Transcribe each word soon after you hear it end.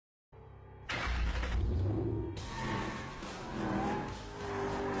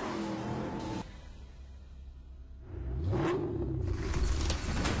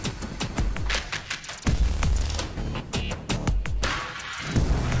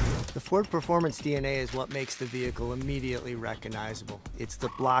The Ford Performance DNA is what makes the vehicle immediately recognizable. It's the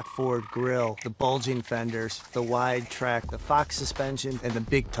block Ford grille, the bulging fenders, the wide track, the Fox suspension, and the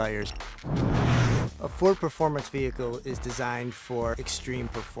big tires. A Ford Performance vehicle is designed for extreme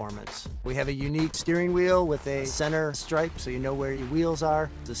performance. We have a unique steering wheel with a center stripe so you know where your wheels are.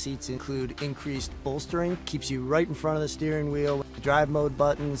 The seats include increased bolstering, keeps you right in front of the steering wheel. The drive mode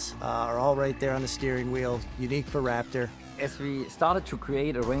buttons are all right there on the steering wheel, unique for Raptor. As we started to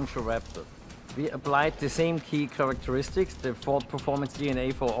create a Ranger Raptor, we applied the same key characteristics, the Ford Performance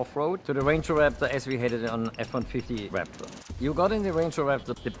DNA for off-road, to the Ranger Raptor as we had it on F-150 Raptor. You got in the Ranger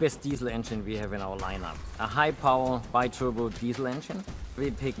Raptor the best diesel engine we have in our lineup. A high-power bi-turbo diesel engine.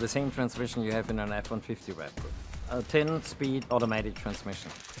 We picked the same transmission you have in an F-150 Raptor. A 10-speed automatic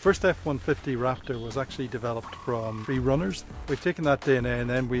transmission. The first F-150 Raptor was actually developed from 3 runners. We've taken that DNA and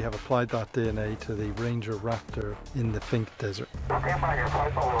then we have applied that DNA to the Ranger Raptor in the Fink Desert.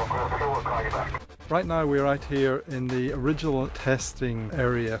 Right now we're out here in the original testing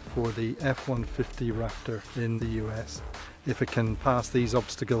area for the F-150 Raptor in the US. If it can pass these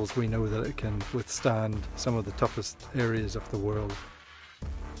obstacles, we know that it can withstand some of the toughest areas of the world.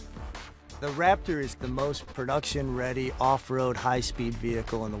 The Raptor is the most production-ready off-road high-speed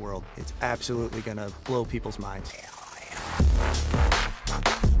vehicle in the world. It's absolutely going to blow people's minds.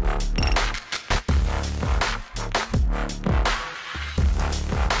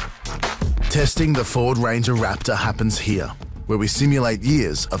 Testing the Ford Ranger Raptor happens here, where we simulate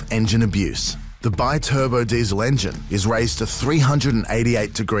years of engine abuse. The bi-turbo diesel engine is raised to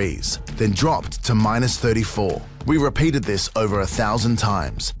 388 degrees, then dropped to -34. We repeated this over 1,000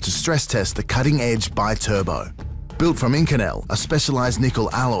 times to stress test the cutting-edge bi-turbo. Built from Inconel, a specialized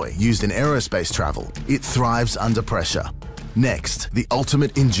nickel alloy used in aerospace travel, it thrives under pressure. Next, the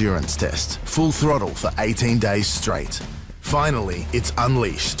ultimate endurance test, full throttle for 18 days straight. Finally, it's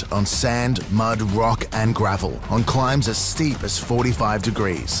unleashed on sand, mud, rock, and gravel on climbs as steep as 45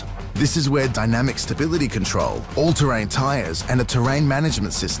 degrees. This is where dynamic stability control, all-terrain tires, and a terrain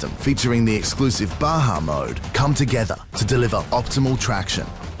management system featuring the exclusive Baja mode come together to deliver optimal traction.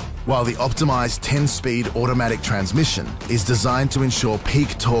 While the optimized 10-speed automatic transmission is designed to ensure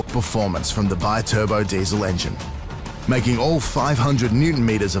peak torque performance from the bi-turbo diesel engine, making all 500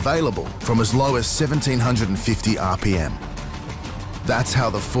 Newton-meters available from as low as 1,750 RPM. That's how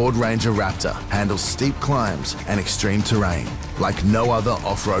the Ford Ranger Raptor handles steep climbs and extreme terrain, like no other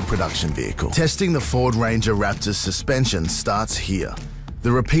off-road production vehicle. Testing the Ford Ranger Raptor's suspension starts here.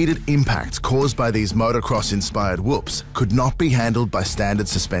 The repeated impact caused by these motocross-inspired whoops could not be handled by standard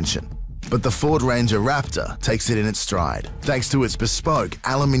suspension. But the Ford Ranger Raptor takes it in its stride, thanks to its bespoke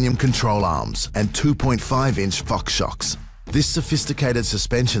aluminium control arms and 2.5-inch Fox shocks. This sophisticated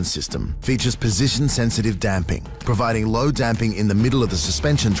suspension system features position-sensitive damping, providing low damping in the middle of the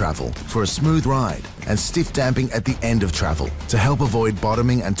suspension travel for a smooth ride, and stiff damping at the end of travel to help avoid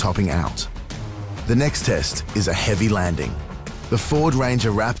bottoming and topping out. The next test is a heavy landing. The Ford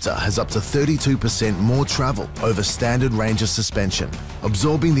Ranger Raptor has up to 32% more travel over standard Ranger suspension,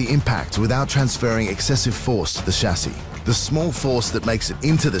 absorbing the impact without transferring excessive force to the chassis. The small force that makes it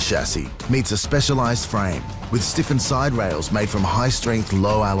into the chassis meets a specialized frame with stiffened side rails made from high-strength,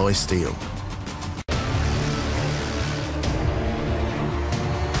 low-alloy steel.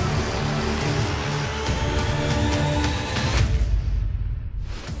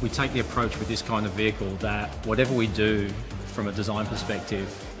 We take the approach with this kind of vehicle that whatever we do from a design perspective,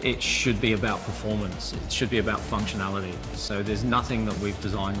 it should be about performance, it should be about functionality. So there's nothing that we've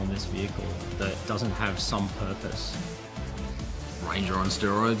designed on this vehicle that doesn't have some purpose. Ranger on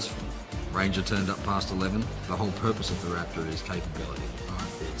steroids, Ranger turned up past 11. The whole purpose of the Raptor is capability, right?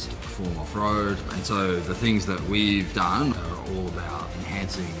 It's to perform off-road, and so the things that we've done are all about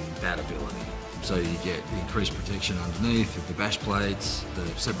enhancing that ability. So you get the increased protection underneath with the bash plates, the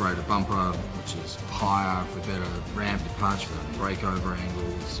separated bumper, which is higher for better ramp departure and breakover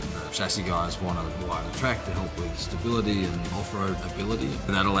angles. And the chassis guys want a wider track to help with stability and off-road ability.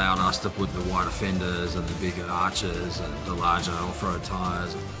 And that allowed us to put the wider fenders and the bigger arches and the larger off-road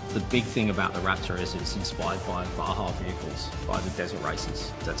tyres. The big thing about the Raptor is it's inspired by Baja vehicles, by the desert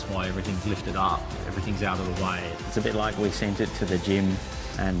races. That's why everything's lifted up, everything's out of the way. It's a bit like we sent it to the gym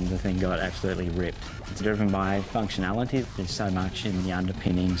and the thing got absolutely ripped. It's driven by functionality. There's so much in the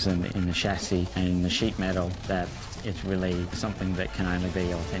underpinnings and in the chassis and in the sheet metal that it's really something that can only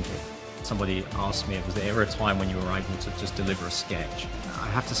be authentic. Somebody asked me, was there ever a time when you were able to just deliver a sketch? I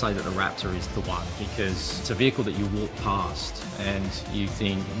have to say that the Raptor is the one, because it's a vehicle that you walk past and you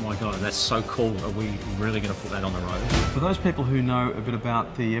think, oh my God, that's so cool. Are we really going to put that on the road? For those people who know a bit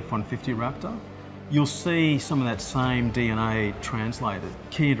about the F-150 Raptor, You'll see some of that same DNA translated.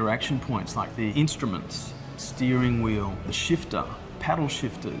 Key interaction points like the instruments, steering wheel, the shifter, paddle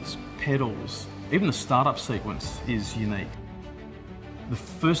shifters, pedals, even the startup sequence is unique. The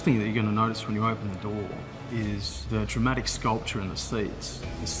first thing that you're going to notice when you open the door is the dramatic sculpture in the seats.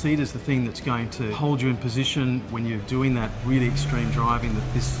 The seat is the thing that's going to hold you in position when you're doing that really extreme driving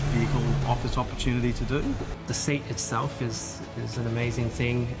that this vehicle offers opportunity to do. The seat itself is an amazing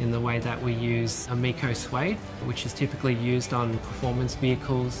thing in the way that we use a Miko suede, which is typically used on performance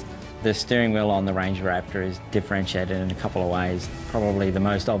vehicles. The steering wheel on the Ranger Raptor is differentiated in a couple of ways. Probably the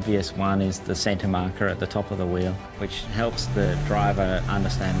most obvious one is the centre marker at the top of the wheel, which helps the driver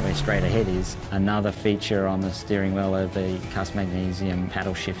understand where straight ahead is. Another feature on the steering wheel are the cast magnesium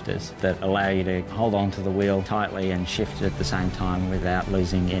paddle shifters that allow you to hold on to the wheel tightly and shift at the same time without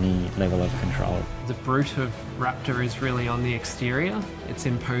losing any level of control. The brute of Raptor is really on the exterior. It's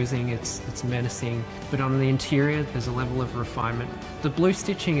imposing, it's menacing, but on the interior there's a level of refinement. The blue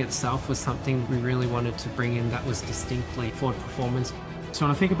stitching itself was something we really wanted to bring in that was distinctly Ford Performance. So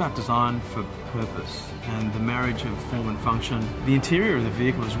when I think about design for purpose and the marriage of form and function, the interior of the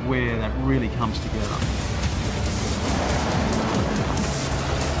vehicle is where that really comes together.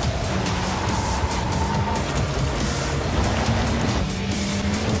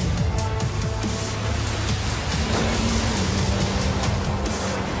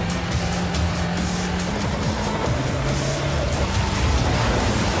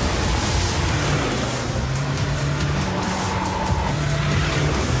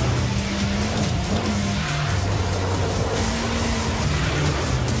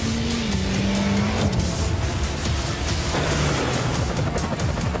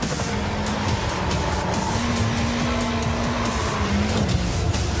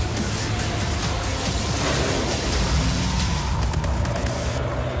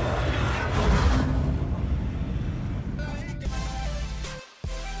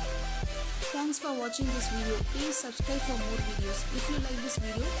 Thanks for watching this video. Please subscribe for more videos. If you like this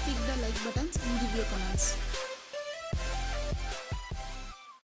video, click the like buttons and give your comments.